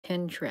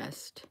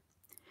Pinterest,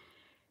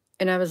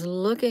 and I was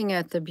looking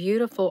at the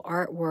beautiful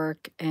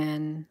artwork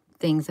and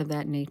things of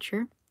that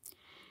nature.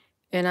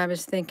 And I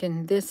was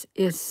thinking, this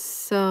is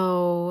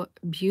so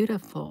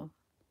beautiful.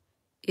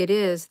 It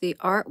is. The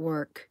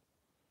artwork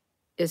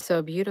is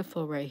so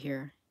beautiful right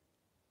here.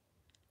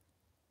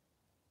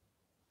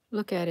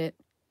 Look at it.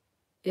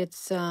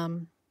 It's,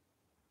 and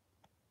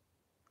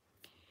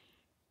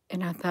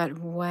I thought,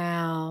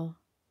 wow,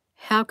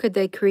 how could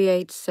they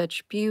create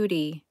such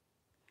beauty?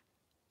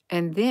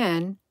 And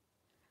then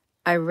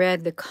I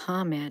read the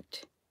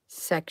comment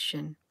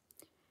section.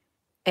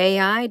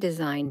 AI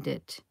designed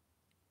it.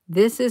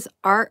 This is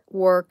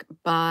artwork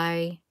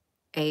by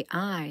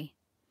AI.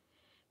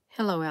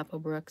 Hello, Apple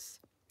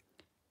Brooks.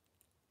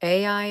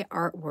 AI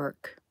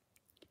artwork.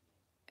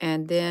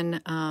 And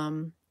then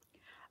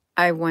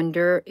I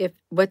wonder if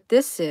what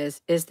this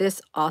is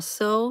this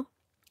also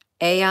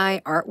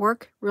AI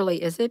artwork?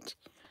 Really, is it?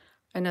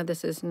 I know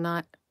this is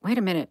not. Wait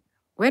a minute.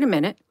 Wait a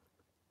minute.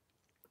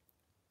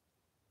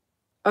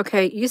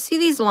 Okay, you see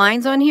these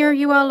lines on here?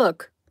 You all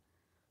look.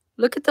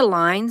 Look at the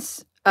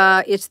lines.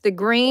 It's the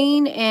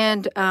green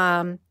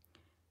and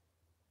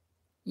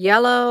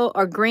yellow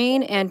or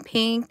green and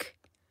pink.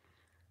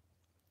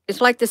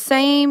 It's like the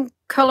same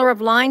color of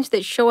lines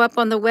that show up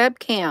on the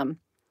webcam.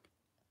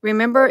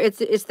 Remember,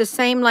 it's the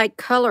same like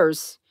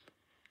colors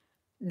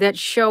that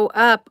show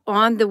up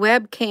on the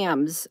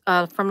webcams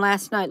from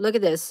last night. Look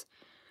at this.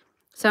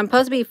 So I'm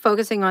supposed to be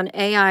focusing on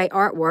AI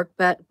artwork,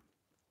 but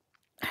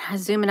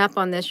zooming up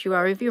on this, you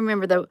are. If you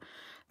remember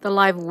the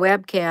live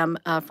webcam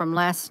from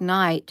last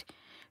night,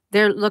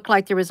 there looked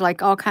like there was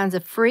like all kinds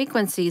of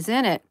frequencies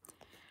in it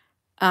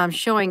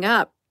showing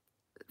up.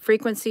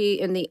 Frequency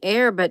in the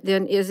air, but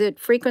then is it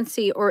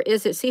frequency or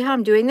is it, see how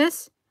I'm doing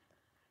this?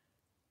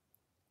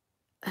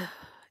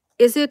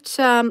 Is it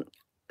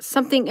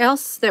something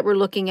else that we're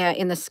looking at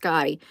in the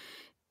sky?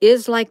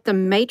 Is like the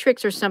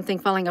Matrix or something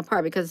falling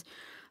apart? Because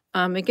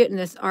I'm getting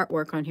this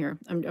artwork on here.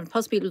 I'm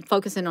supposed to be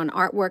focusing on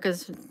artwork,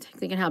 as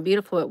thinking how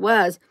beautiful it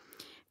was.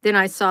 Then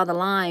I saw the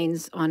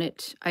lines on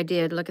it. I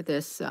did. Look at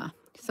this.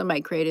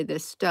 Somebody created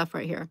this stuff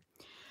right here.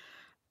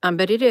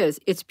 But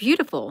it's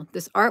beautiful.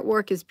 This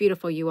artwork is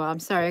beautiful, you all. I'm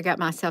sorry, I got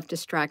myself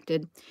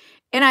distracted.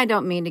 And I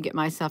don't mean to get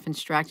myself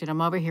distracted.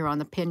 I'm over here on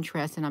the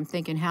Pinterest, and I'm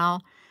thinking,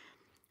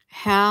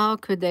 how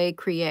could they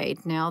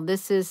create? Now,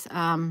 this is,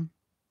 I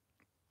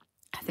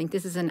think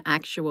this is an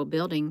actual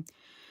building,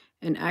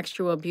 an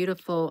actual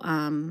beautiful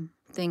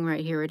thing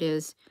right here. It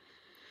is.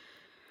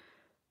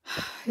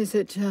 Is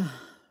it,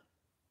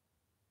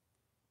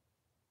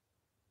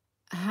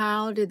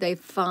 how did they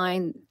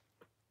find...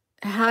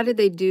 How did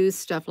they do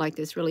stuff like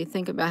this? Really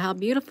think about how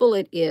beautiful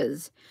it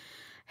is.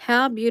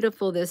 How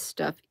beautiful this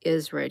stuff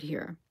is right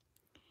here.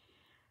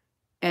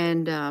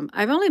 And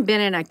I've only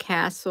been in a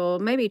castle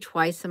maybe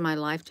twice in my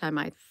lifetime,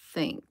 I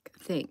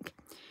think.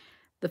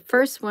 The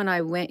first one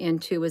I went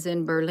into was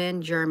in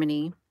Berlin,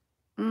 Germany.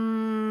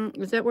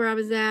 Was that where I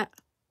was at?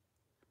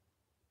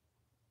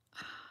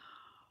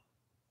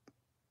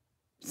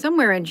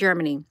 Somewhere in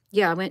Germany.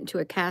 Yeah, I went to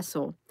a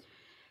castle.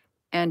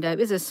 And it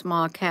was a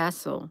small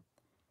castle.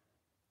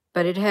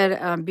 But it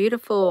had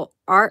beautiful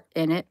art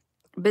in it.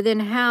 But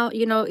then how,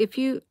 if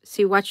you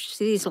see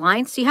these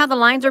lines, see how the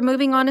lines are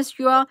moving on us,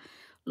 you all?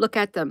 Look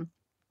at them.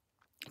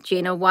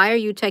 Gina, why are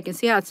you taking,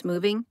 see how it's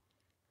moving?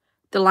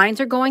 The lines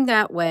are going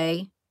that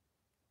way.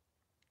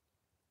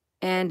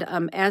 And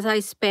as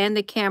I span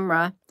the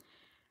camera,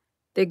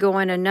 they go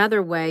in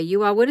another way.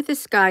 You all, what if the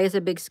sky is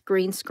a big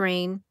green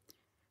screen?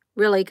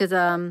 Really, because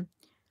I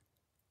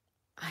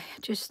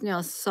just now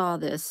saw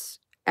this.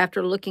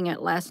 After looking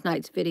at last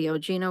night's video,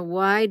 Gina,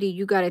 why do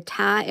you got to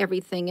tie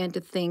everything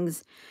into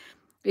things?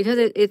 Because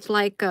it's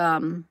like,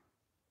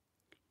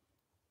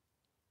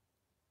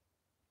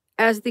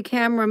 as the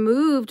camera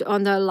moved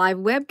on the live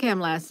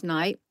webcam last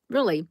night,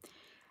 really,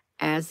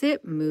 as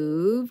it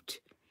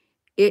moved,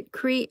 it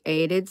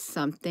created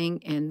something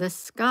in the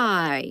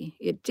sky.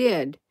 It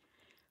did.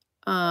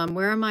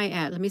 Where am I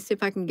at? Let me see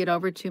if I can get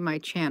over to my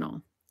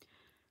channel.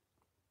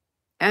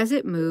 As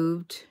it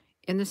moved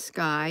in the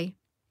sky,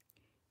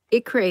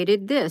 it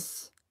created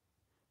this.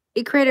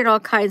 It created all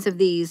kinds of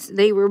these.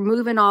 They were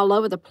moving all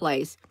over the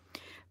place.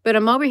 But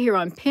I'm over here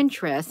on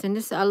Pinterest, and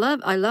this I love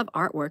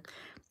artwork.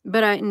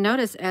 But I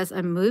notice as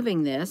I'm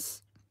moving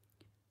this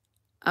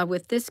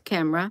with this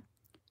camera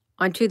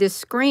onto the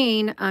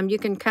screen, you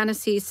can kind of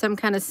see some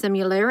kind of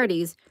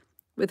similarities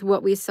with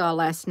what we saw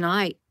last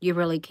night. You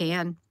really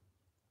can.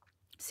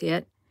 See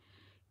it?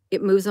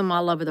 It moves them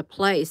all over the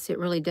place. It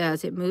really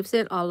does. It moves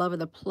it all over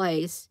the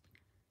place.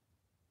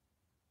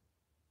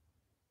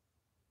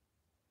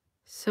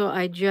 So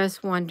I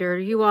just wonder,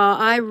 you all,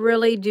 I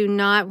really do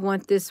not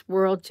want this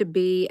world to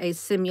be a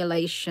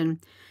simulation.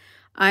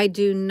 I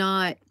do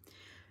not.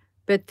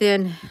 But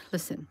then,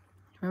 listen,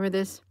 remember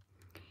this?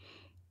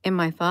 In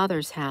my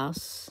Father's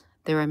house,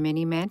 there are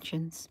many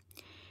mansions.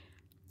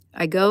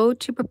 I go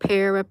to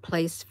prepare a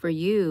place for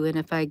you, and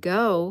if I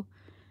go,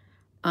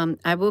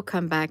 I will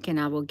come back and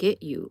I will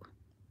get you.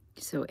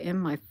 So in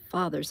my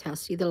Father's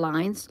house, see the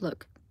lines?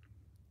 Look,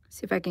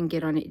 See if I can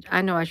get on it.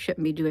 I know I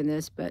shouldn't be doing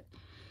this, but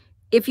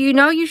if you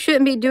know you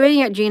shouldn't be doing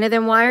it, Gina,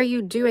 then why are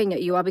you doing it,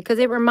 you all? Because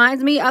it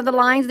reminds me of the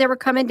lines that were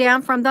coming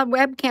down from the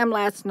webcam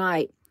last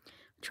night.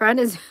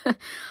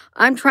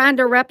 I'm trying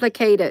to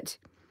replicate it.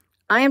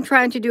 I am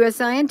trying to do a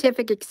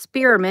scientific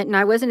experiment, and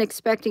I wasn't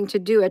expecting to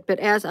do it, but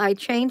as I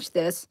change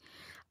this,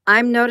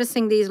 I'm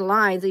noticing these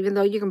lines, even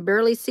though you can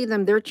barely see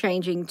them, they're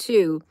changing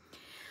too.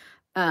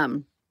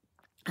 I'm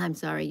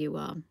sorry, you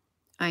all.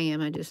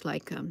 I just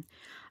like,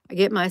 I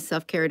get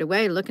myself carried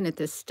away looking at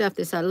this stuff.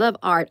 I love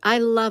art. I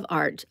love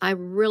art.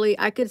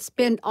 I could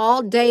spend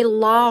all day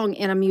long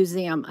in a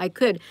museum. I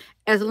could,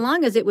 as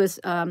long as it was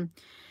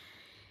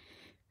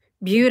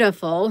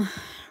beautiful,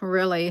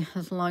 really,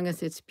 as long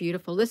as it's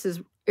beautiful. This is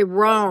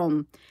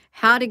Rome.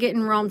 How to get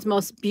in Rome's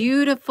most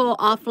beautiful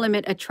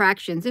off-limit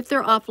attractions. If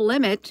they're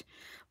off-limit,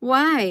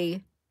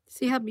 why?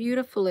 See how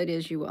beautiful it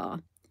is, you all.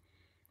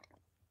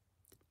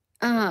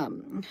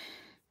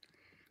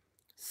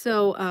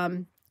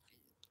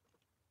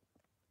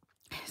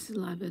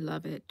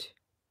 Love it.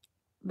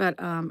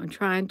 But I'm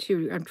trying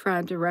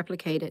to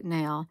replicate it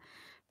now.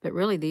 But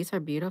really, these are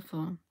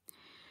beautiful.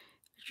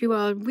 You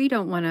all, we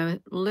don't want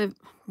to live,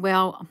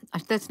 well,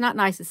 that's not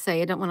nice to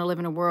say. I don't want to live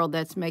in a world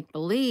that's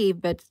make-believe,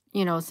 but,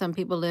 you know, some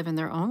people live in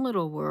their own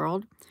little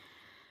world.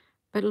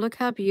 But look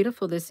how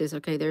beautiful this is.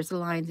 Okay, there's the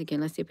lines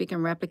again. Let's see if we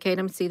can replicate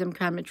them. See them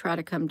try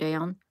to come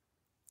down.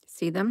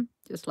 See them?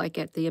 Just like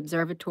at the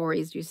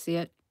observatories. You see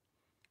it?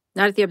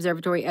 Not at the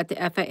observatory, at the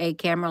FAA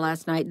camera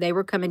last night. They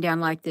were coming down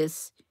like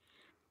this.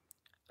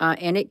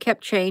 And it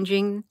kept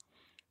changing.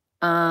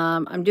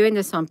 I'm doing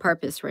this on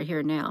purpose right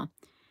here now.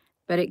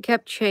 But it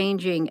kept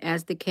changing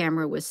as the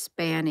camera was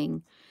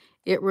spanning.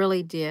 It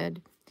really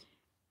did.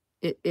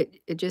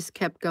 It just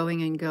kept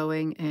going and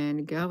going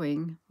and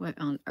going. What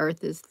on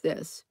earth is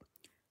this?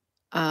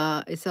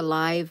 It's a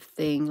live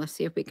thing. Let's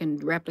see if we can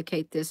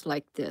replicate this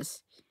like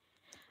this.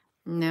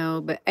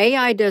 No, but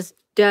AI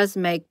does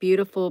make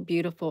beautiful,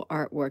 beautiful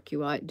artwork,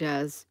 you all. It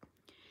does.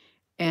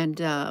 And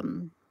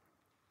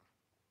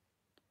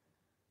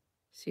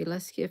see,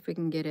 let's see if we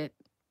can get it.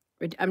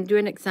 I'm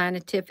doing a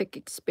scientific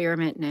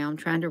experiment now. I'm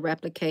trying to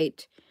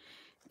replicate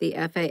the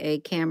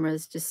FAA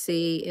cameras to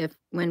see if,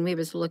 when we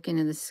was looking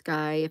in the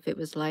sky, if it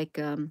was like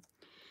the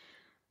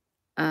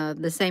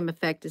same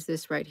effect as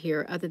this right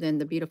here, other than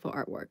the beautiful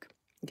artwork.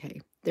 Okay,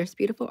 there's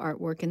beautiful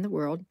artwork in the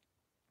world.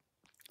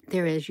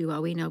 There is, you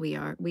all. We know we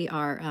are. We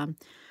are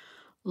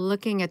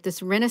looking at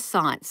this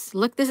Renaissance.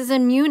 Look, this is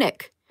in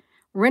Munich.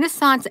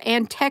 Renaissance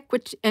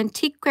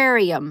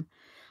Antiquarium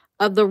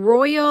of the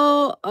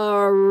Royal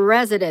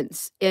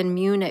Residence in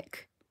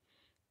Munich.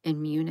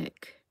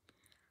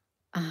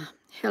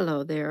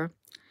 Hello there.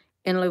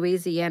 In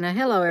Louisiana.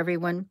 Hello,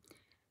 everyone.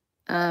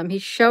 He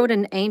showed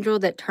an angel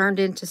that turned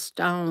into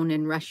stone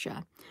in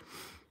Russia.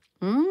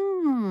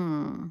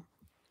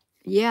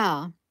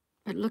 Yeah.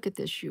 But look at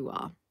this, you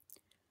all.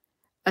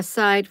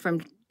 Aside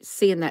from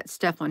seeing that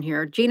stuff on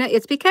here, Gina,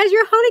 it's because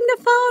you're holding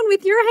the phone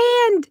with your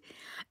hand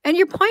and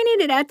you're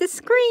pointing it at the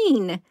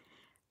screen.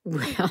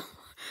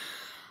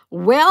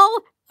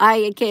 Well,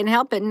 I can't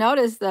help but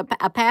notice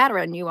a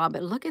pattern, you all.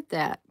 But look at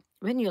that.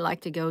 Wouldn't you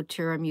like to go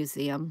to a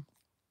museum?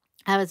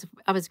 I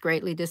was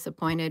greatly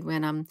disappointed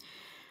when it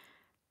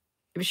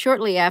was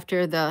shortly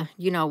after the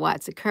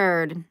you-know-what's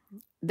occurred.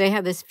 They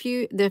have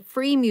the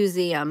free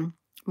museum,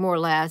 more or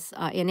less,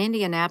 in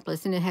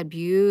Indianapolis, and it had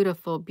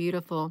beautiful,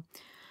 beautiful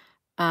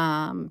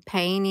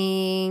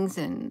paintings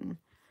and,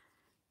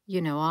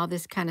 all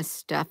this kind of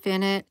stuff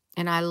in it.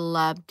 And I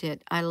loved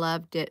it. I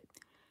loved it.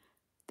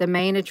 The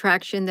main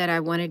attraction that I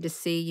wanted to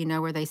see,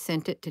 where they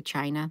sent it to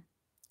China.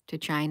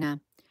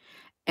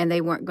 And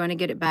they weren't going to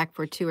get it back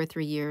for 2 or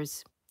 3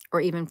 years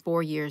or even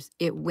 4 years.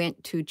 It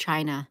went to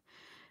China.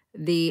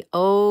 The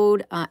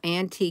old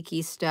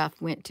antique stuff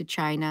went to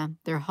China,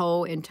 their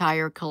whole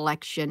entire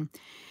collection.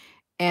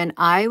 And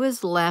I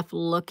was left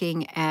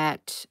looking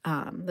at,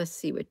 let's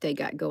see what they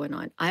got going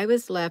on. I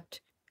was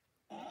left,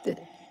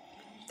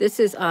 this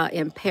is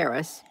in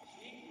Paris.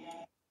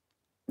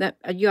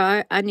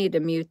 I need to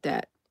mute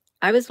that.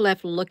 I was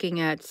left looking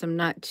at some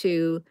not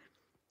too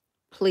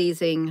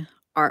pleasing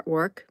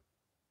artwork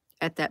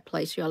at that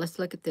place. Y'all, let's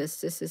look at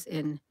this. This is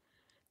in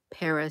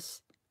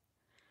Paris.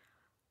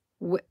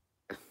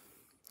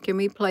 Can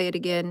we play it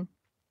again?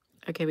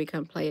 Okay, we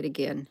can play it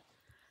again.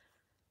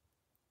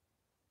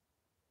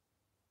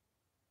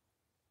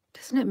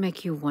 Doesn't it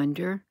make you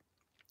wonder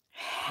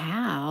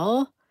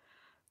how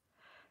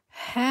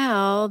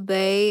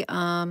they,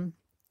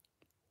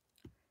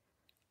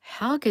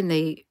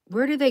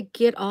 where do they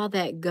get all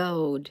that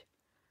gold,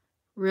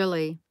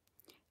 really,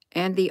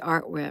 and the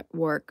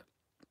artwork?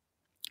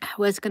 I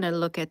was going to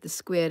look at the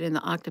squid and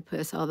the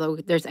octopus, although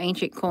there's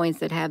ancient coins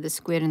that have the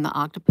squid and the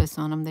octopus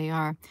on them. They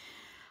are.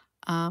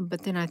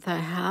 But then I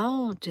thought,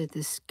 how did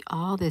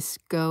all this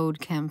gold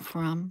come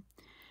from?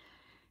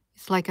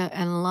 It's like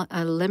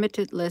a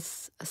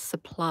limitless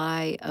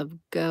supply of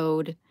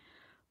gold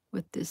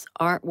with this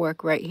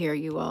artwork right here,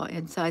 you all,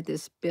 inside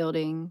this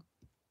building.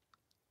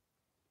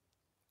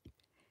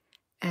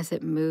 As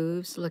it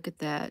moves, look at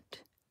that.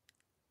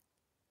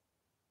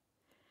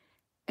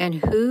 And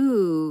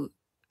who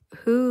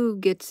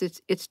gets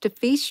it's to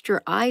feast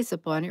your eyes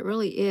upon. It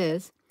really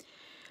is.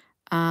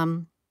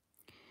 Um,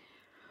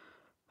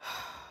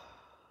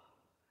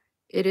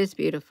 it is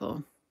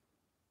beautiful.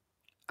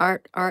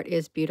 Art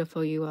is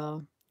beautiful, you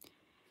all.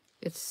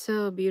 It's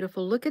so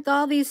beautiful. Look at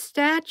all these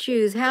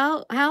statues.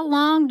 How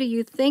long do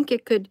you think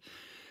it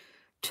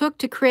took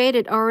to create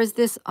it, or is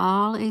this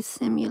all a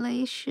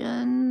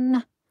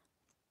simulation?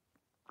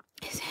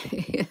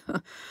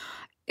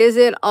 Is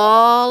it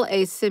all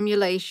a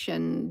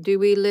simulation? Do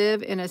we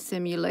live in a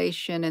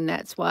simulation? And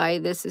that's why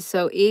this is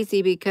so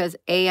easy, because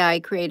AI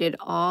created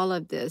all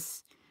of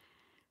this.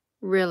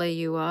 Really,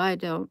 you all, I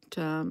don't,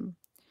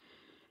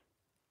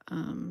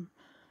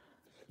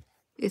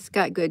 it's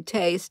got good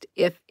taste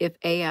if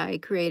AI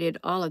created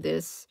all of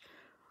this,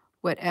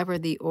 whatever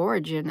the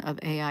origin of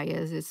AI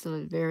is. It's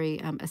very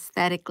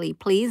aesthetically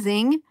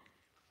pleasing,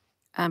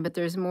 but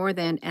there's more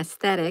than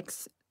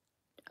aesthetics.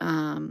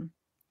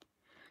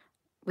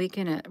 We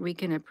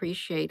can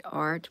appreciate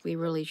art. We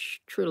really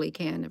truly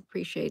can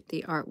appreciate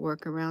the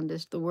artwork around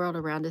us, the world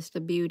around us,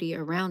 the beauty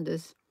around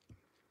us,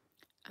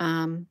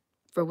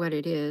 for what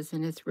it is,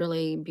 and it's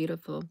really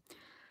beautiful.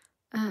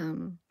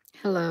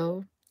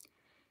 Hello.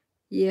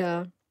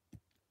 Yeah.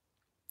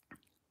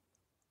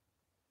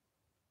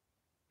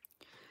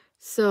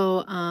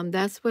 So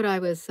that's what I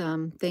was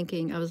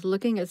thinking. I was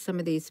looking at some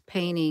of these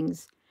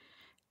paintings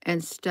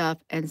and stuff,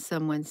 and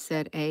someone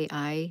said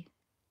AI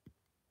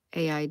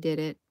did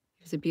it.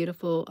 It was a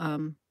beautiful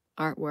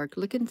artwork.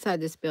 Look inside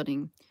this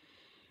building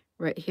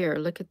right here.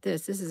 Look at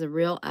this. This is a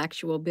real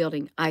actual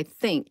building, I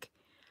think,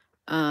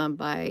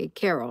 by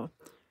Carol,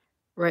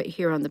 right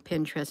here on the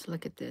Pinterest.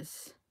 Look at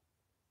this.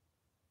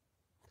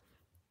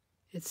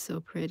 It's so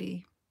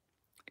pretty.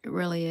 It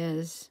really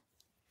is.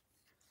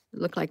 It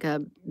looked like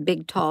a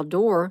big, tall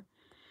door,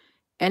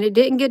 and it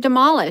didn't get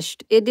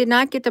demolished. It did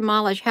not get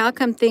demolished. How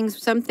come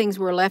some things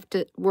were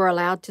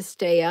allowed to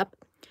stay up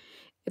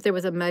if there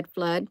was a mud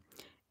flood?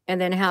 And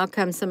then how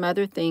come some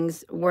other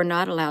things were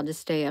not allowed to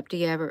stay up? Do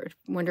you ever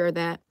wonder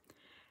that?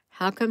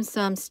 How come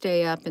some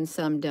stay up and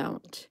some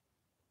don't?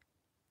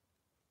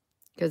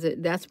 Because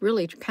that's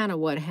really kind of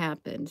what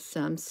happened.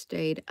 Some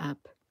stayed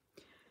up.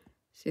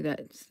 See,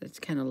 that's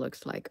kind of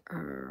looks like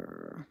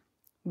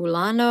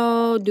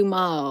Mulano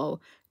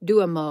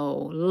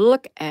Duomo.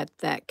 Look at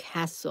that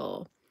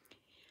castle.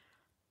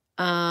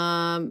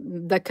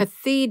 The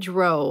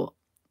cathedral.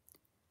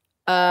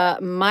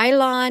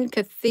 Milan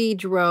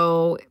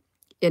Cathedral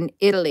in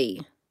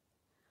Italy.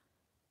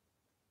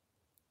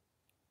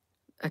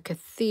 A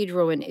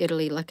cathedral in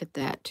Italy. Look at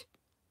that.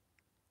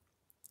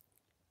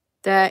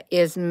 That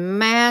is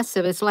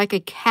massive. It's like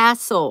a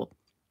castle.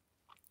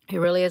 It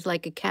really is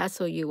like a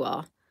castle, you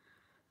all.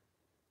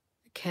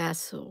 A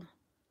castle.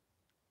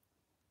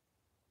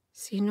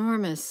 It's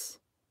enormous.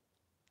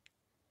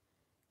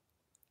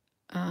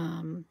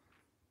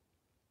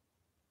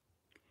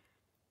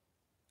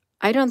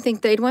 I don't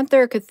think they'd want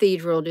their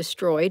cathedral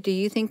destroyed. Do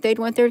you think they'd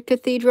want their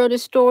cathedral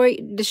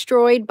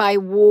destroyed by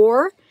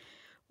war?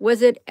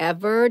 Was it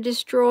ever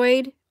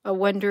destroyed? I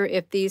wonder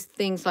if these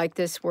things like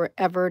this were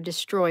ever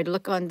destroyed.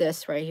 Look on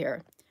this right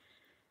here.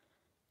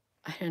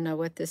 I don't know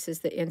what this is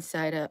the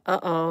inside of.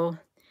 Uh-oh.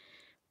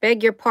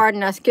 Beg your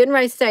pardon. I was getting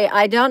ready to say,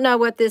 I don't know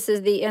what this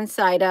is the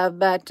inside of,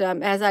 but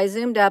as I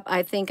zoomed up,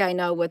 I think I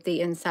know what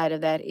the inside of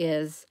that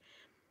is.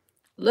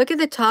 Look at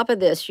the top of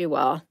this, you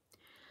all.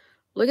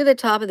 Look at the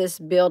top of this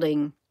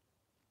building.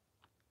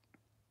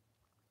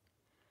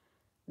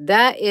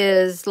 That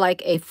is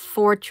like a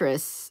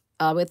fortress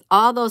with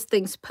all those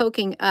things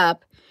poking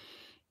up.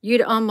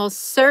 You'd almost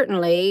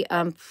certainly,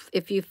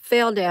 if you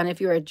fell down, if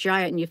you're a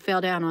giant and you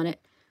fell down on it.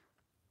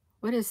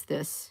 What is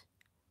this?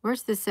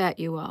 Where's this at,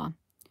 you all?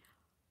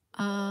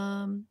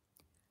 I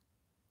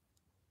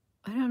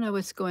don't know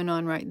what's going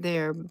on right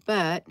there,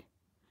 but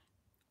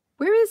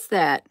where is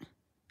that?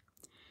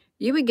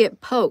 You would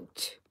get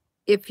poked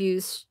if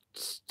you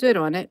stood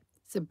on it.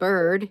 It's a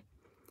bird.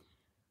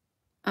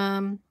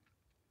 I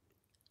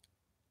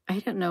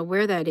don't know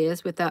where that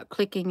is without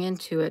clicking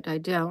into it. I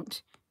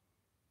don't.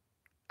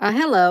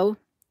 Hello.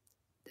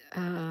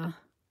 I'm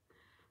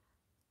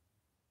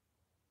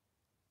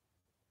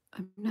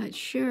not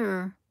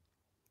sure.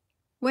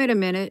 Wait a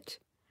minute.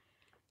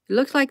 It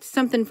looks like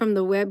something from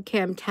the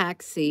webcam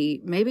taxi.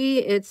 Maybe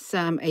it's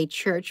a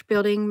church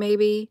building,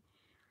 maybe.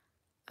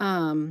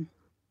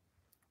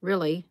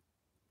 Really.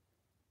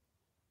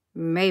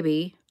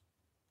 Maybe.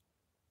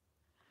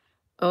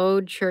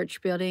 Old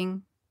church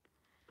building.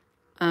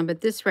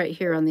 But this right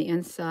here on the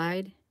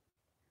inside,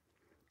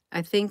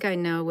 I think I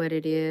know what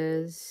it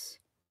is.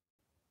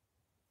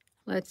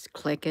 Let's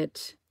click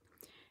it.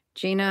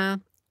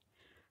 Gina.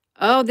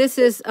 Oh, this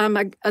is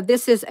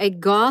a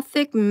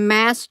Gothic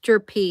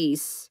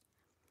masterpiece.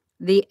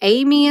 The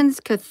Amiens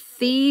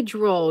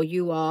Cathedral,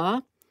 you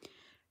all.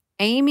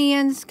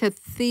 Amiens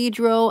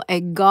Cathedral, a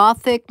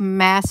Gothic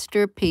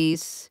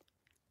masterpiece.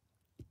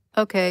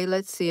 Okay,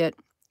 let's see it.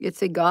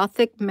 It's a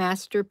Gothic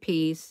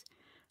masterpiece.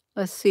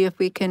 Let's see if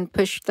we can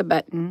push the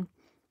button.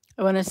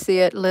 I want to see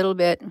it a little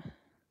bit.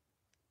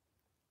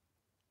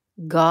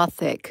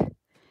 Gothic.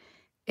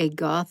 A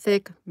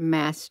Gothic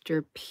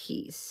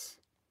masterpiece.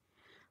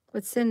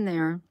 What's in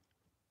there?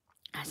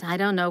 I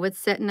don't know what's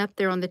sitting up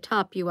there on the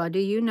top, you all. Do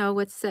you know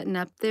what's sitting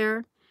up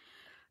there?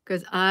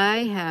 Because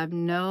I have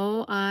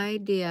no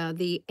idea.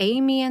 The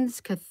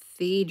Amiens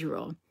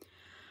Cathedral.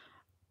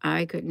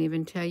 I couldn't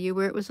even tell you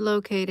where it was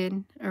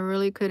located. I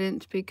really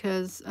couldn't,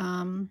 because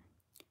I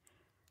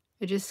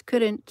just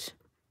couldn't.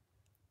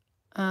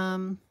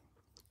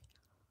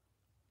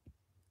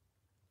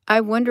 I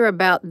wonder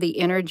about the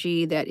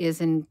energy that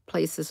is in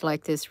places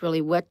like this,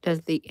 really. What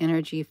does the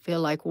energy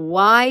feel like?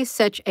 Why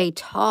such a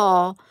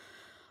tall,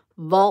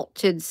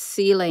 vaulted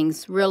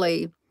ceilings,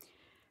 really?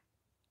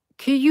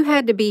 You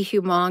had to be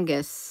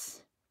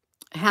humongous.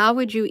 How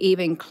would you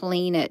even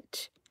clean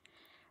it?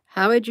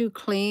 How would you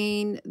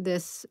clean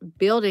this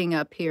building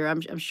up here?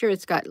 I'm sure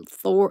it's got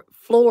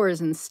floors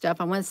and stuff.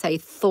 I want to say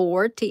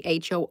Thor,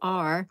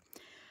 Thor,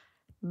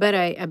 but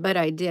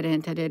I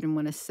didn't. I didn't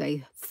want to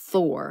say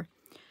Thor.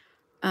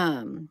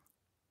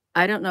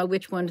 I don't know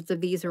which ones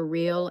of these are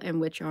real and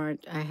which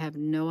aren't. I have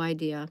no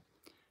idea.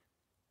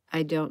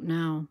 I don't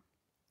know.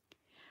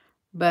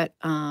 But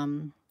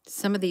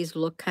some of these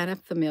look kind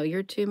of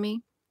familiar to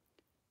me.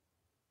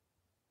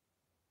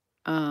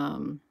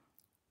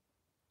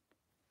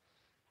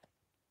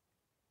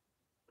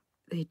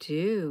 They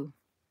do.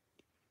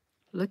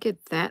 Look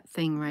at that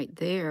thing right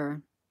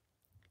there.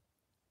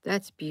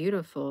 That's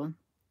beautiful.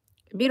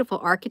 Beautiful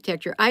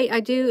architecture. I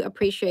do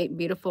appreciate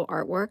beautiful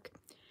artwork.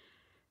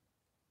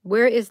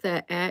 Where is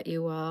that at,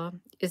 you all?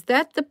 Is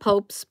that the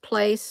Pope's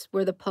place,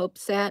 where the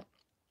Pope's at?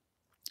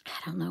 I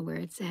don't know where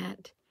it's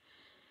at.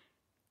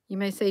 You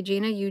may say,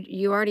 Gina,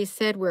 you already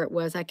said where it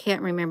was. I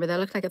can't remember. That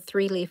looked like a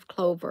 3-leaf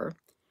clover.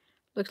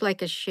 Looked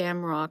like a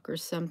shamrock or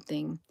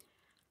something.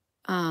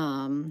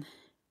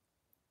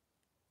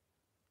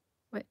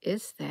 What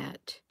is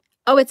that?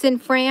 Oh, it's in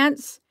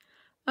France?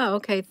 Oh,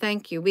 okay,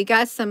 thank you. We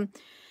got some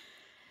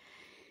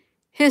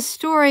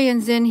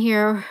historians in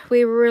here.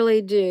 We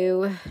really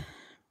do.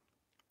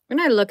 When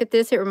I look at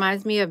this, it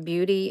reminds me of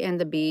Beauty and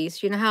the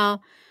Beast. You know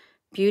how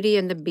Beauty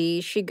and the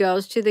Beast, she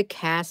goes to the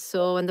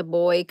castle, and the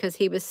boy, because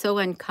he was so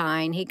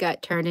unkind, he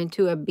got turned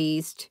into a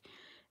beast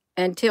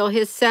until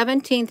his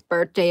 17th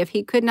birthday. If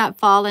he could not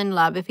fall in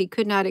love, if he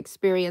could not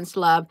experience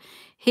love,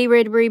 he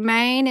would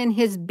remain in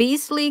his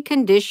beastly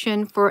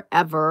condition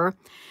forever.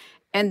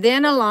 And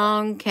then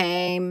along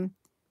came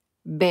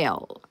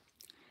Belle.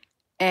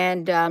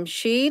 And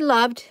she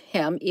loved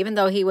him, even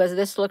though he was,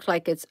 this looks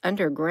like it's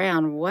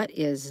underground. What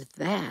is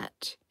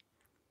that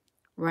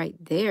right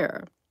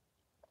there?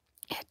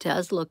 It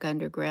does look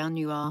underground,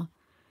 you all.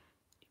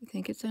 Do you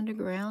think it's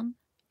underground?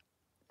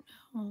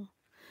 No.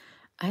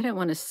 I don't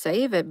want to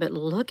save it, but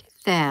look at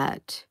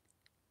that.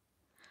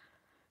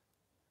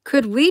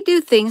 Could we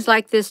do things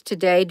like this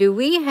today? Do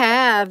we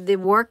have the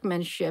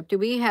workmanship? Do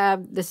we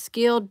have the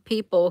skilled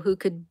people who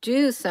could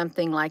do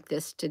something like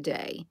this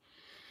today?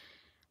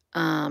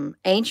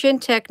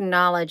 Ancient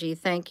technology.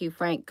 Thank you,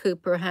 Frank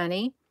Cooper,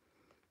 honey.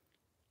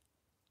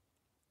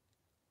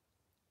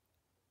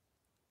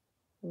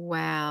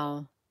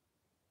 Wow.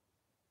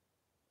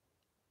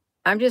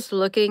 I'm just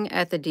looking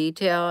at the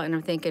detail and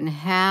I'm thinking,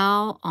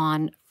 how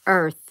on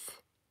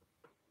earth,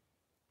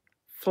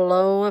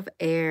 flow of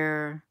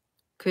air,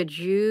 could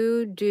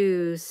you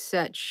do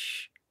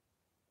such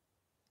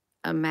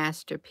a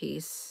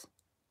masterpiece?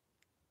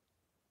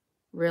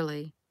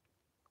 Really?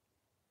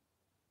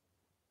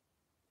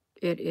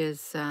 It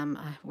is,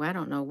 well, I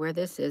don't know where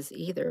this is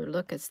either.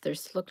 Look,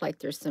 look like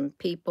there's some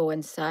people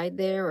inside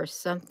there or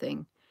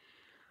something.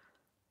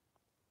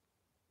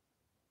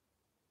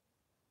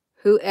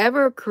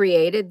 Whoever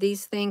created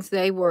these things,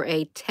 they were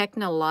a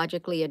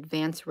technologically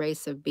advanced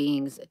race of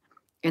beings,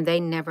 and they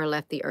never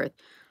left the earth.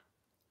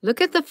 Look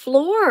at the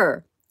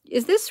floor.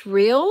 Is this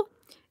real?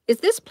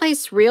 Is this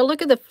place real?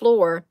 Look at the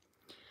floor.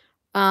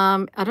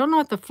 I don't know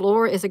if the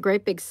floor is a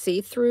great big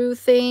see-through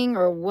thing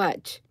or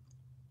what.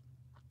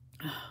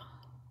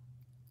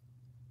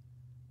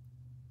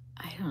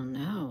 I don't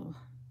know.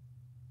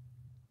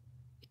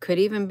 It could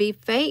even be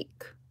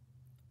fake,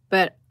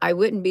 but I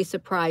wouldn't be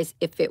surprised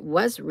if it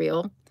was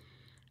real.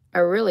 I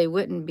really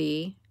wouldn't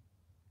be.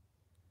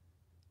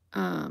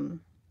 I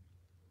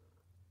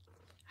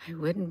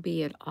wouldn't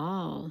be at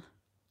all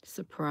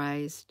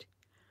surprised.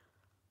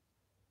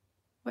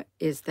 What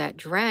is that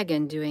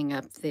dragon doing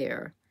up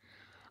there?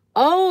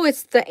 Oh,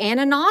 it's the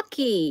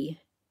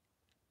Anunnaki.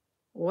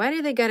 Why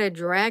do they got a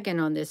dragon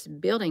on this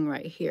building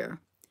right here?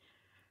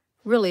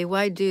 Really,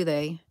 why do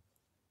they?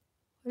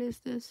 What is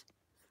this?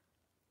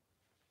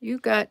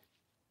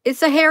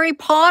 It's a Harry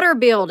Potter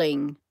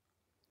building.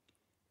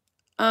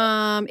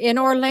 In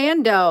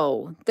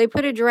Orlando. They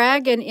put a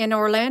dragon in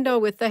Orlando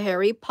with the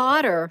Harry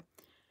Potter.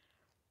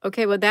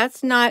 Okay, well,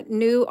 that's not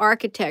new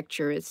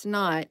architecture. It's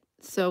not.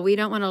 So we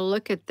don't want to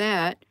look at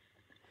that.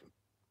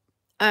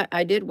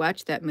 I did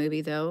watch that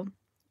movie, though.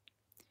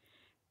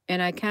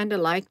 And I kind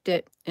of liked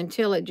it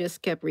until it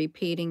just kept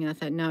repeating. I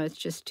thought, no, it's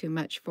just too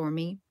much for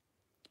me.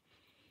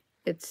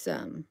 It's,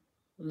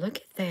 look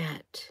at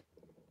that.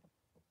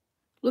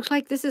 Looks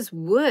like this is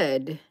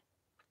wood.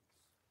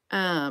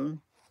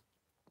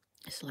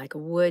 It's like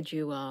wood,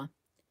 you all.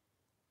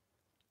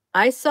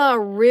 I saw a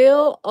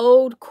real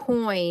old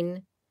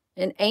coin,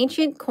 an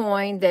ancient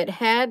coin that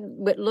had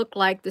what looked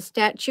like the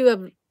Statue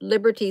of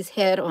Liberty's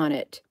head on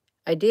it.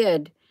 I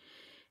did.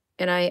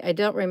 And I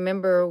don't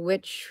remember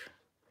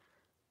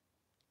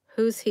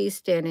who's he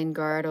standing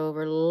guard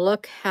over.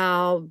 Look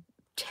how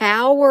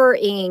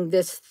towering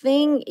this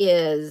thing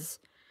is.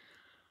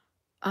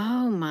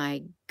 Oh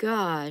my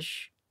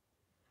gosh.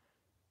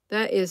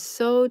 That is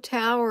so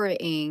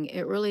towering.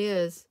 It really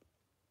is.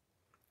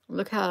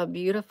 Look how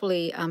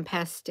beautifully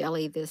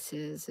pastel-y this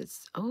is. It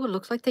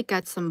looks like they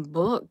got some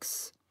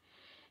books.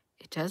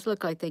 It does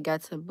look like they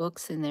got some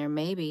books in there,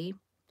 maybe.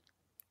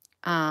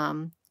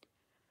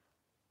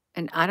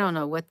 And I don't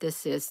know what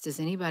this is.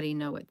 Does anybody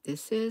know what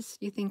this is?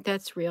 You think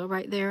that's real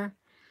right there?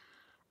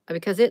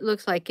 Because it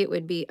looks like it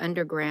would be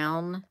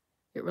underground.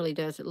 It really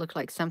does. It looks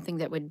like something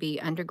that would be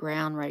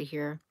underground right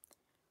here.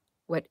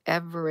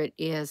 Whatever it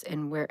is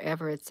and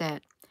wherever it's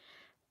at.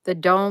 The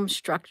dome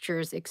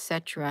structures,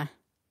 etc.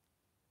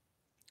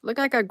 Look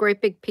like a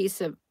great big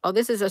piece of, oh,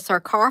 this is a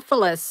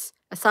sarcophagus.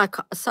 A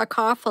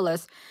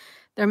sarcophagus.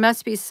 There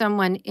must be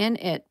someone in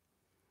it.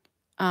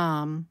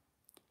 Because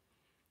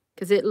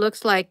it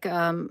looks like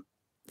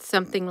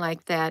something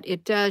like that.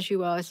 It does,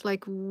 you all. It's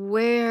like,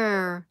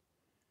 where?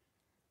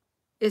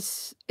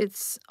 It's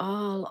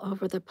all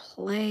over the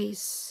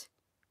place.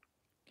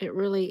 It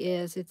really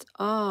is. It's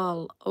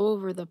all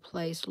over the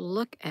place.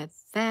 Look at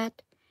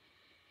that.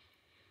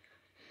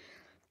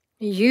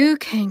 You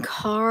can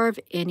carve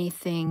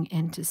anything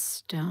into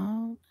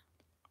stone.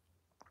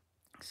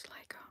 It's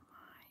like, oh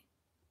my.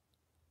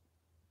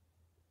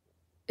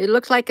 It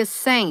looks like a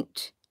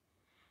saint.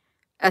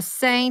 A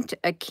saint,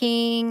 a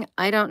king,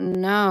 I don't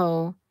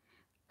know.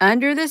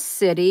 Under the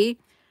city.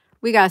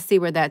 We got to see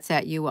where that's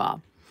at, you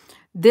all.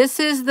 This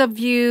is the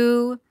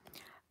view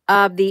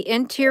of the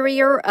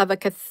interior of a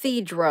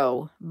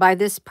cathedral by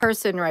this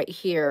person right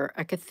here.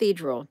 A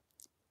cathedral.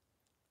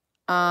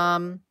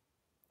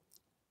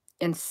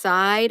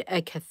 Inside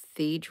a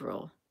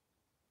cathedral.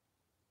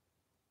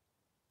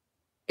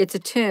 It's a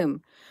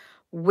tomb.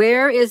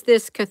 Where is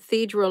this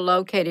cathedral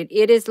located?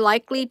 It is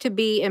likely to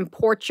be in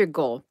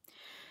Portugal.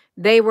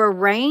 They were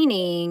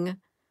the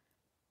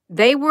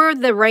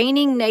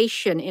reigning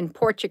nation in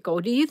Portugal.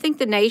 Do you think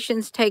the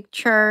nations take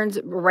turns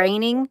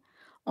reigning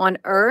on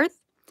earth?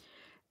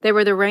 They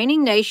were the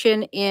reigning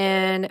nation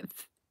in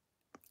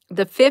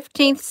the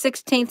 15th,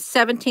 16th,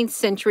 17th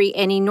century,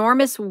 and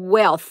enormous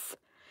wealth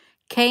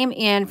came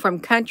in from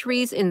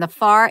countries in the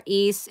Far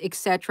East,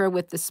 etc.,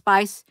 with the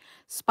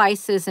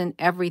spices and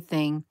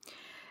everything.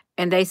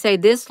 And they say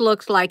this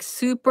looks like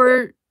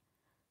super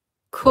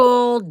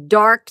cool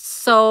dark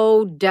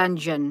soul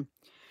dungeon.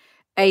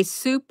 A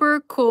super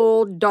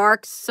cool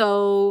dark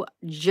soul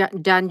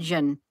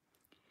dungeon.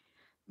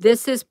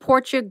 This is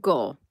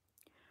Portugal.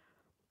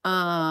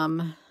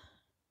 Wow.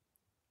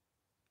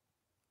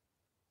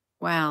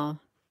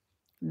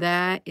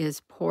 That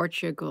is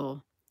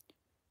Portugal.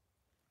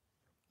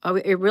 Oh,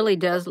 it really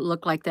does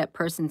look like that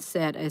person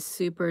said, a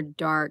super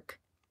dark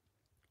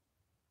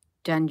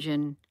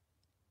dungeon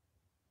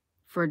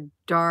for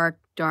dark,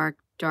 dark,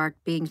 dark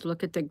beings.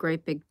 Look at the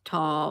great big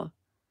tall.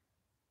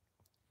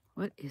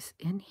 What is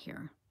in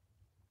here?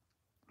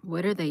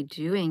 What are they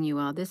doing, you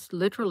all? This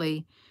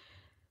literally,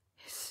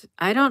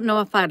 I don't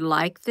know if I'd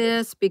like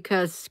this,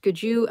 because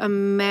could you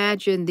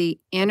imagine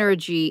the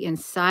energy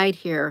inside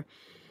here?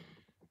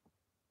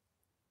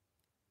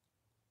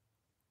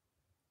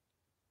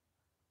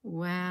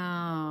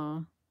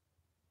 Wow.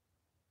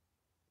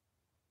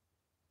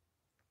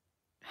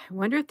 I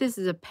wonder if this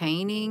is a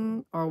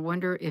painting, or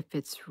wonder if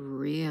it's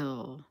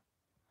real.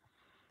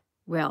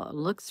 Well, it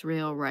looks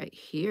real right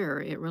here.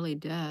 It really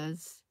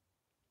does.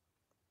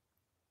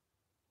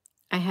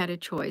 I had a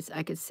choice.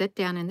 I could sit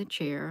down in the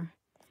chair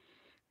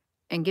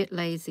and get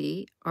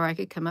lazy, or I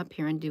could come up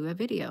here and do a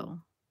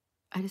video.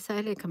 I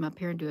decided to come up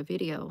here and do a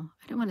video.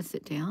 I don't want to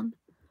sit down.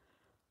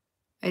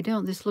 I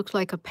don't. This looks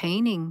like a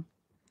painting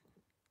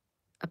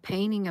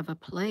of a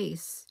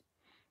place.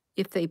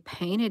 If they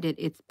painted it,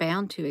 it's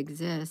bound to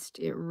exist.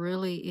 It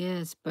really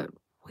is. But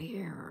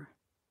where?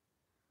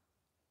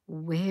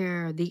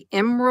 Where? The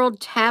Emerald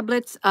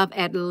Tablets of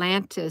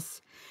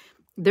Atlantis.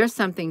 There's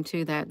something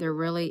to that. There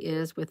really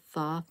is, with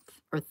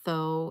Thoth or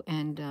Tho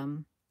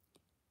and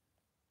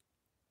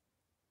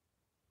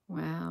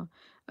wow.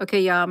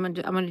 Okay, y'all, I'm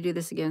gonna do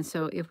this again.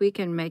 So if we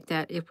can make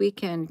that, if we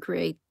can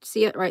create,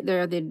 see it right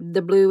there,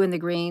 the blue and the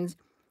greens.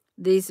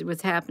 These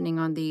was happening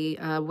on the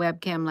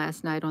webcam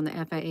last night on the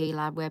FAA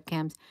live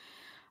webcams.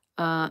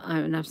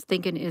 And I was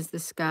thinking, is the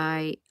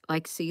sky,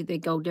 like, see, they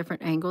go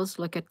different angles.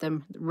 Look at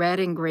them, red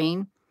and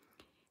green,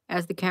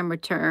 as the camera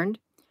turned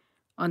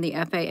on the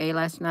FAA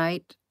last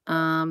night.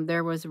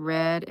 There was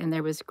red and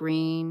there was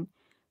green.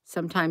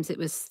 Sometimes it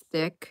was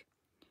thick.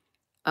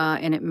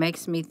 And it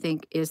makes me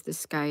think, is the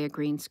sky a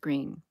green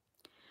screen?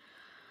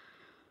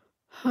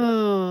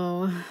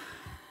 Oh,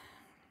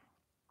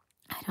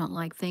 I don't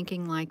like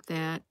thinking like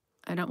that.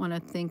 I don't want to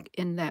think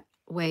in that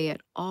way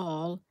at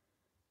all.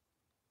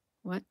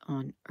 What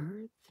on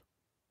earth?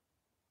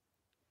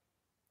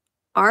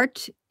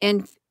 Art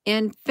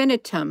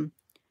infinitum.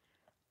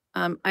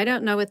 I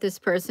don't know what this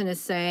person is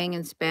saying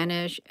in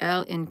Spanish.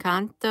 El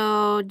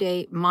encanto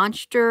de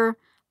monster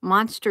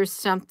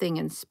something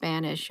in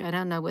Spanish. I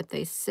don't know what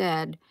they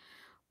said.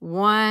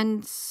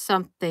 One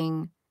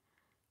something,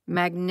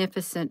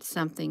 magnificent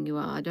something, you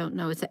all. I don't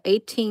know. It's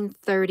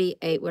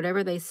 1838,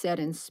 whatever they said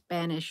in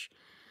Spanish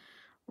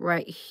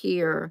right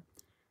here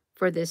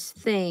for this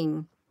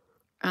thing.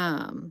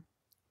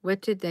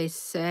 What did they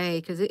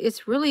say? Because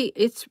it's really,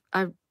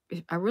 I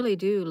really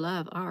do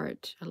love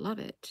art. I love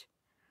it.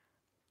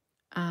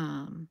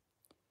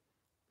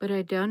 But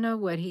I don't know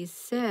what he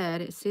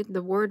said. It said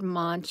the word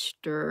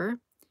monster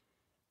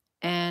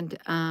and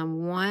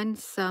one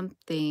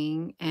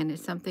something, and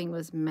something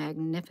was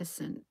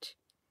magnificent.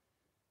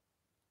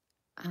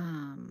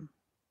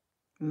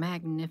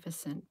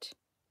 Magnificent.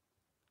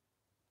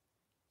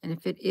 And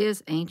if it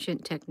is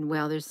ancient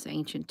well, there's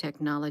ancient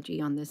technology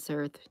on this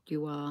earth,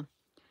 you all.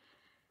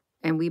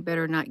 And we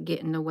better not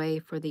get in the way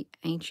for the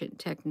ancient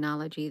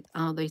technology.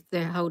 Oh,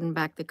 they're holding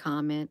back the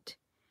comment.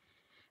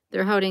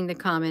 They're holding the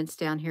comments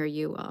down here,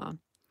 you all.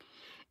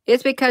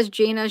 It's because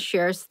Gina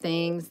shares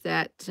things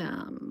that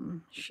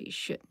she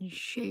shouldn't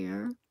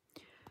share.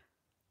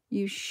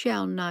 You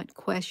shall not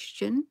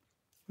question.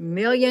 $1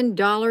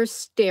 million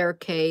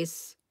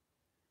staircase.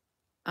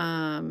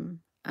 $1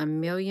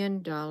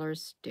 million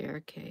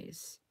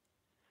staircase.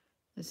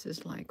 This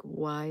is like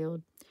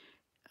wild.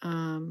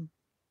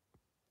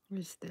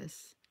 Where's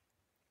this?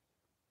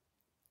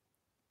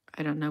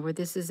 I don't know where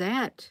this is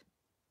at.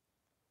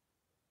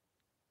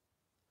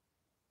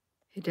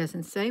 It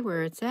doesn't say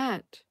where it's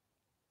at.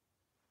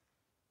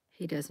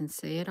 He doesn't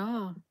say at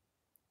all.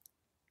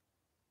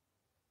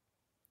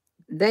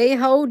 They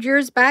hold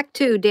yours back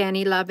too,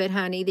 Danny Lovett,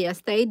 honey.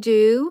 Yes, they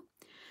do.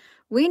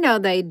 We know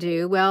they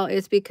do. Well,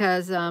 it's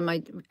because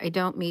I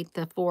don't meet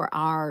the 4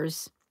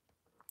 R's.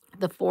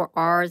 The 4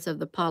 R's of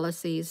the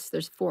policies.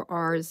 There's 4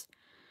 R's.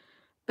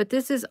 But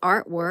this is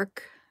artwork.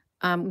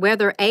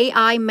 Whether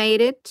AI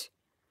made it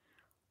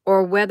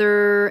or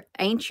whether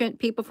ancient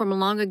people from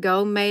long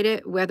ago made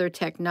it, whether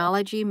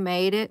technology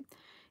made it,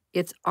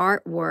 it's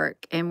artwork.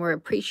 And we're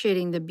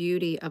appreciating the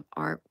beauty of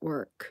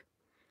artwork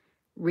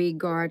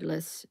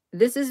regardless.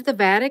 This is the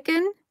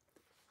Vatican?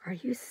 Are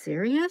you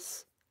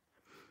serious?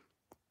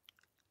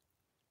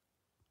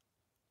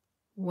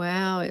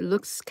 Wow, it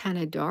looks kind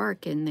of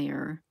dark in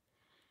there.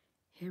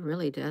 It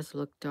really does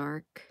look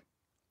dark.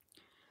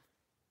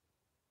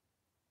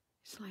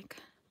 It's like,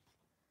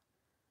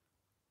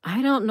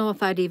 I don't know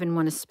if I'd even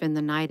want to spend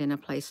the night in a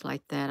place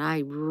like that.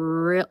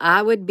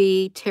 I would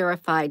be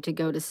terrified to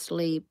go to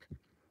sleep.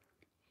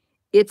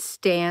 It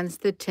stands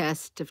the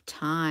test of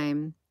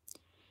time.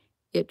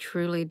 It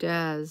truly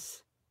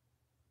does.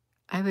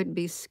 I would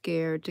be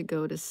scared to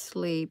go to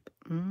sleep.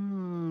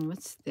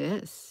 What's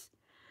this?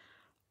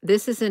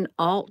 This is an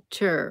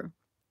altar.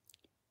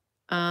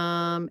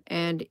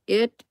 And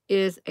it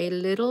is a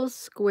little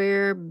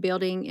square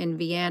building in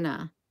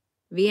Vienna.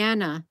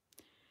 Vienna.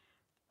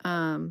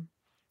 Building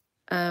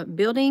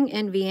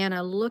in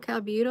Vienna. Look how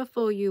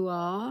beautiful you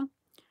are.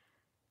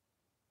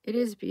 It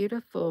is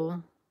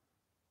beautiful.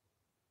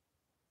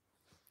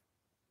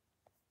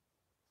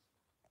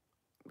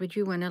 Would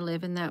you want to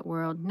live in that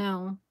world?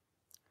 No.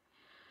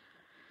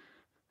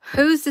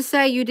 Who's to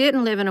say you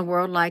didn't live in a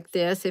world like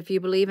this if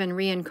you believe in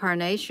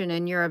reincarnation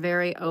and you're a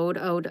very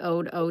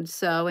old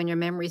soul and your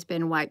memory's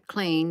been wiped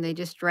clean? They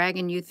just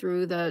dragging you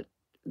through the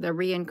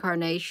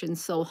reincarnation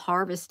soul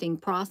harvesting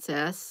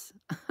process.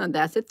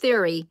 That's a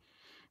theory.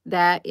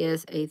 That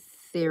is a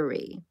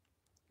theory.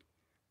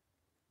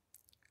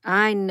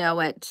 I know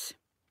it.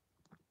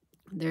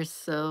 There's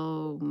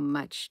so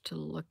much to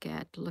look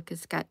at. Look,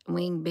 it's got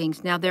winged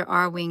beings. Now, there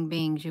are winged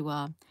beings, you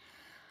all.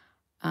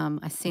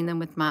 I've seen them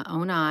with my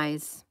own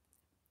eyes.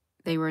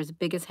 They were as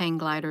big as hang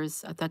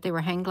gliders. I thought they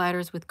were hang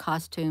gliders with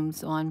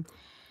costumes on.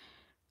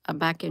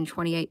 Back in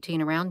 2018,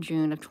 around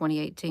June of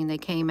 2018, they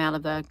came out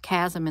of a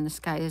chasm in the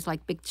sky. It was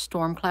like big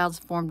storm clouds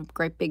formed,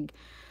 great big,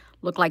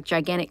 looked like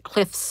gigantic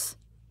cliffs,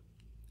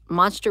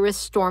 monstrous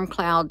storm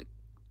cloud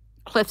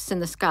cliffs in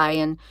the sky,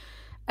 and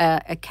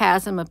a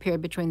chasm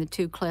appeared between the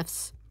 2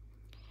 cliffs,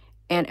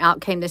 and out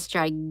came this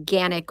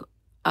gigantic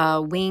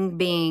winged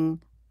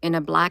being in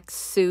a black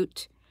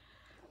suit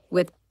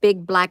with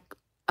big black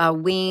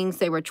wings.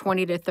 They were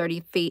 20 to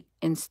 30 feet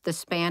in the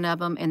span of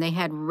them, and they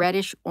had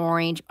reddish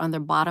orange on the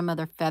bottom of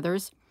their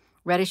feathers,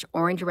 reddish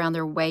orange around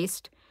their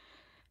waist.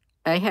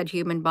 They had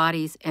human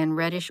bodies, and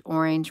reddish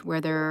orange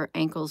where their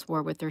ankles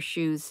were with their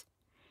shoes.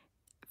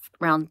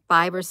 Around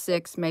 5 or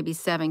 6, maybe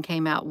 7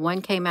 came out.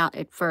 One came out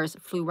at first,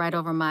 flew right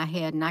over my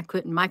head, and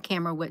my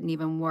camera wouldn't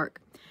even work.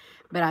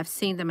 But I've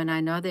seen them, and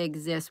I know they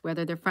exist.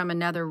 Whether they're from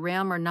another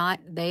realm or not,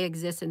 they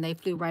exist, and they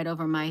flew right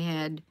over my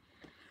head.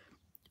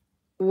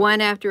 One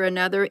after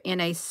another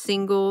in a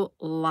single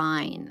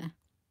line.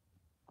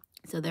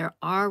 So there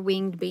are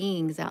winged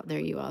beings out there,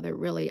 you all. There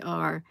really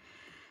are.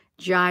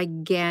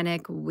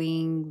 Gigantic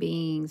winged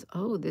beings.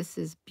 Oh, this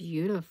is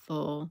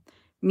beautiful.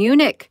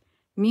 Munich.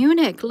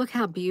 Munich. Look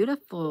how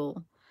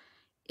beautiful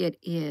it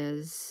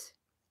is.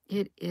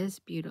 It is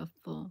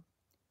beautiful.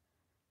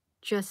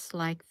 Just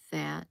like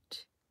that.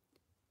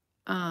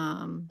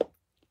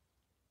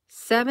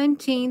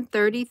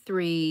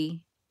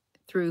 1733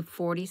 through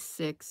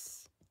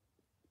 46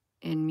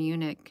 in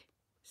Munich.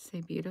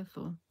 Say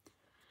beautiful.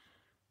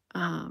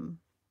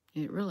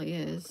 It really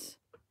is.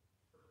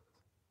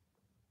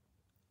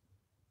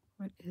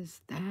 What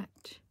is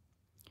that?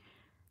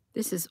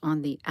 This is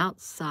on the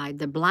outside.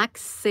 The black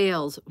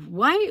sails.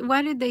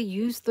 Why did they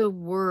use the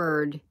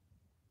word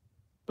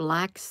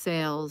black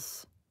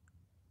sails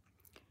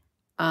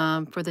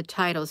for the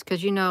titles?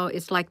 Because, you know,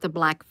 it's like the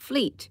Black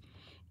Fleet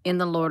in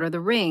The Lord of the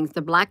Rings.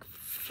 The Black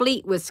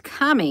Fleet was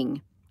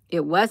coming.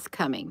 It was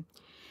coming.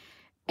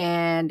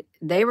 And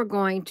they were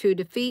going to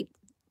defeat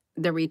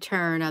the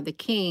return of the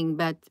king,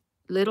 but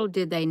little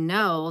did they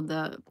know,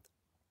 the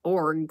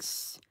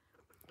orcs,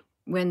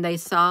 when they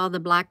saw the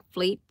Black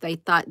Fleet, they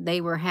thought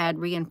they had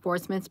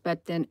reinforcements,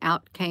 but then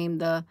out came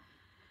the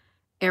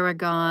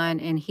Aragorn,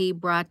 and he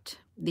brought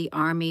the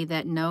army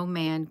that no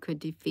man could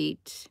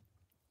defeat,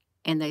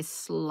 and they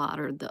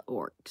slaughtered the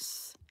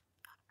orcs,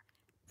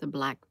 the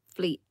Black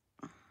Fleet.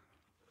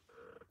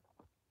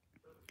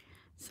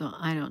 So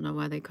I don't know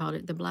why they called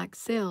it the Black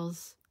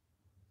Sails,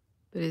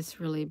 but it's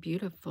really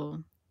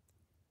beautiful.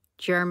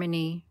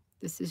 Germany.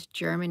 This is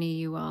Germany,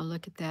 you all.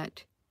 Look at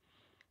that.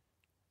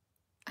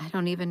 I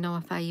don't even know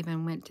if I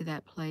even went to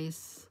that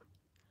place.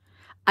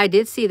 I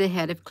did see the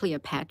head of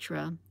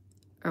Cleopatra.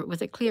 Or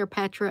was it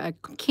Cleopatra?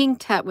 King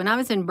Tut. When I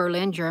was in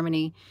Berlin,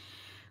 Germany,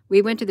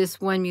 we went to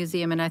this one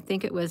museum, and I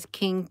think it was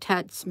King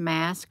Tut's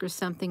mask or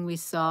something we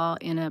saw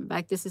in a...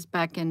 This is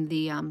back in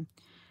the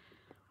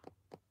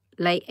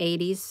late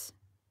 80s.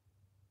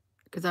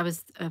 Because I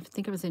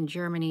think I was in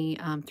Germany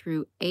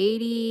through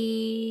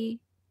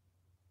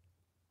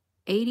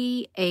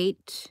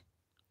 88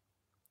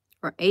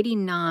 or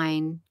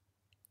 89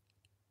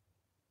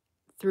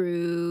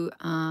 through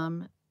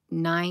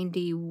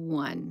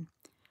 91.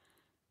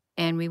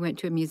 And we went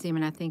to a museum,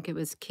 and I think it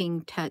was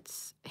King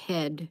Tut's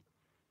head.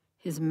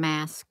 His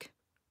mask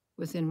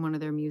was in one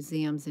of their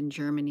museums in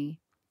Germany.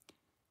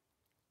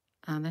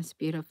 That's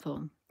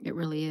beautiful. It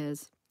really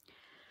is.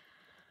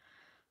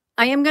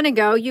 I am going to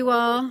go, you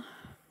all.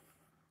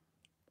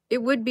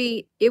 It would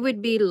be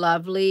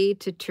lovely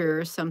to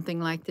tour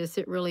something like this.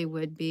 It really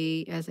would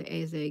be. As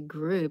a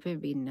group,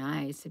 it'd be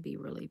nice. It'd be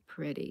really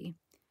pretty.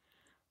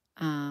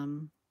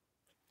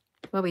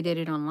 Well, we did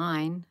it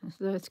online,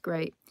 so that's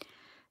great.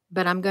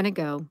 But I'm going to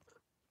go.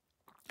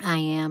 I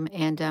am.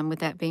 And with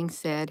that being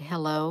said,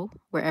 hello,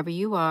 wherever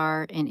you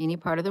are in any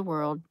part of the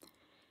world.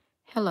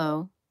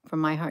 Hello, from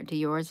my heart to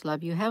yours.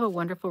 Love you. Have a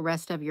wonderful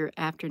rest of your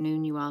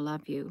afternoon. You all,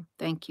 love you.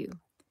 Thank you.